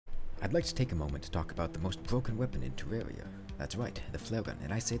I'd like to take a moment to talk about the most broken weapon in Terraria. That's right, the flare gun,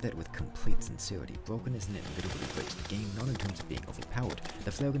 and I say that with complete sincerity. Broken isn't it literally breaks the game, not in terms of being overpowered.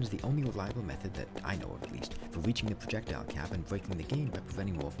 The flare gun is the only reliable method that I know of, at least, for reaching the projectile cap and breaking the game by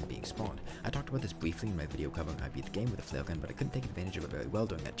preventing more from being spawned. I talked about this briefly in my video covering how I beat the game with a flare gun, but I couldn't take advantage of it very well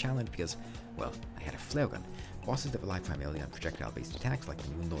during that challenge because, well, I had a flare gun. Bosses that rely primarily on projectile-based attacks like the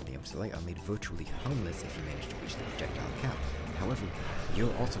Moonlord and the Empress are made virtually harmless if you manage to reach the projectile cap. However,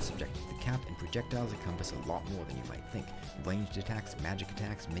 you're also subjected to the cap, and projectiles encompass a lot more than you might think. Ranged attacks, magic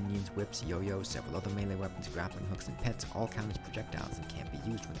attacks, minions, whips, yo-yos, several other melee weapons, grappling hooks, and pets all count as projectiles and can't be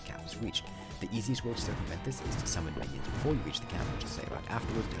used when the cap is reached. The easiest way to circumvent this is to summon minions before you reach the cap, which I'll say about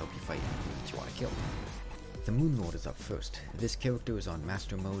afterwards to help you fight minions you want to kill. The Moonlord is up first. This character is on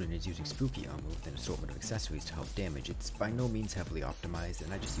Master Mode and is using spooky armor with an assortment of accessories to help damage. It's by no means heavily optimized,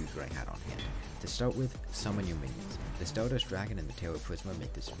 and I just used what I had on hand. To start with, summon your minions. The Stardust Dragon and the Terror Prisma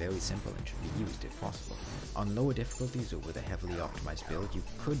make this very simple and should be used if possible. On lower difficulties or with a heavily optimized build, you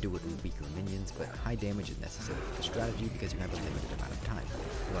could do it with weaker minions, but high damage is necessary for the strategy because you have a limited amount of time.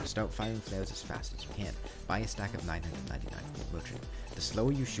 You want to start firing flares as fast as you can. Buy a stack of 999 for merchant. The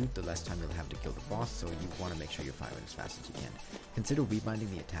slower you shoot, the less time you'll have to kill the boss, so you want to make sure you're firing as fast as you can. Consider rebinding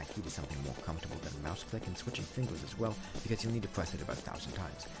the attack key to something more comfortable than a mouse click and switching fingers as well, because you'll need to press it about 1,000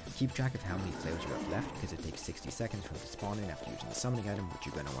 times. Keep track of how many flares you have left, because it takes 60 seconds for it to spawn in after using the summoning item, which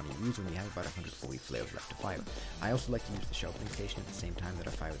you're going to want to use when you have about 140 flares left to fire. I also like to use the sharpening station at the same time that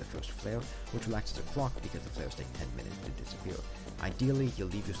I fire the first flare, which will act as a clock because the flares take 10 minutes to disappear. Ideally,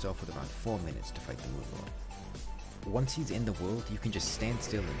 you'll leave yourself with around 4 minutes to fight the Moonlord. Once he's in the world, you can just stand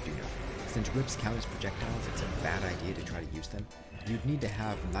still and do nothing. Since whips count as projectiles, it's a bad idea to try to use them. You'd need to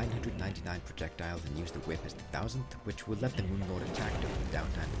have 999 projectiles and use the whip as the 1000th, which will let the Moonlord attack during the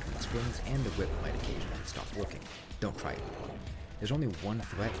downtime between springs, and the whip might occasionally stop working. Don't try it. There's only one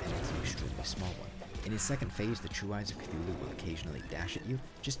threat, and it's an extremely small one. In his second phase, the True Eyes of Cthulhu will occasionally dash at you.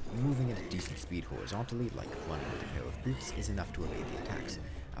 Just moving at a decent speed horizontally, like running with a pair of boots, is enough to evade the attacks.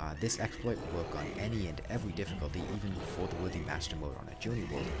 This exploit will work on any and every difficulty, even before the worthy Master Mode on a Journey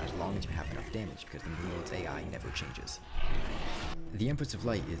World, as long as you have enough damage, because the Moonlord's AI never changes. The Empress of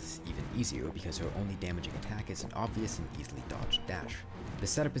Light is even easier because her only damaging attack is an obvious and easily dodged dash. The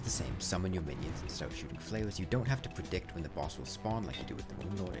setup is the same: summon your minions and start shooting flares. You don't have to predict when the boss will spawn like you do with the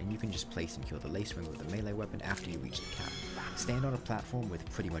Moonlord, and you can just place and kill the Lace Ring with a melee weapon after you reach the cap. Stand on a platform with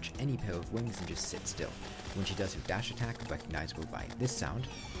pretty much any pair of wings and just sit still. When she does her dash attack, recognizable by this sound,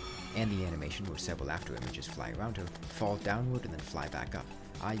 and the animation where several after images fly around her, fall downward and then fly back up.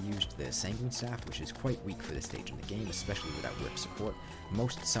 I used the Sanguine Staff, which is quite weak for this stage in the game, especially without whip support.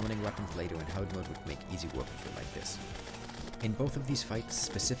 Most summoning weapons later in hard mode would make easy work of her like this. In both of these fights,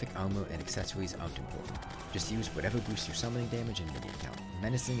 specific armor and accessories aren't important. Just use whatever boosts your summoning damage and minion count.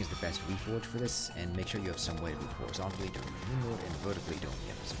 Menacing is the best reforge for this, and make sure you have some way to move horizontally during the Moonlord and vertically during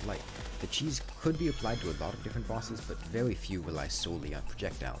the Empress of Light. The cheese could be applied to a lot of different bosses, but very few rely solely on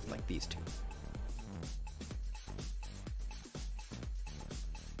projectiles like these two.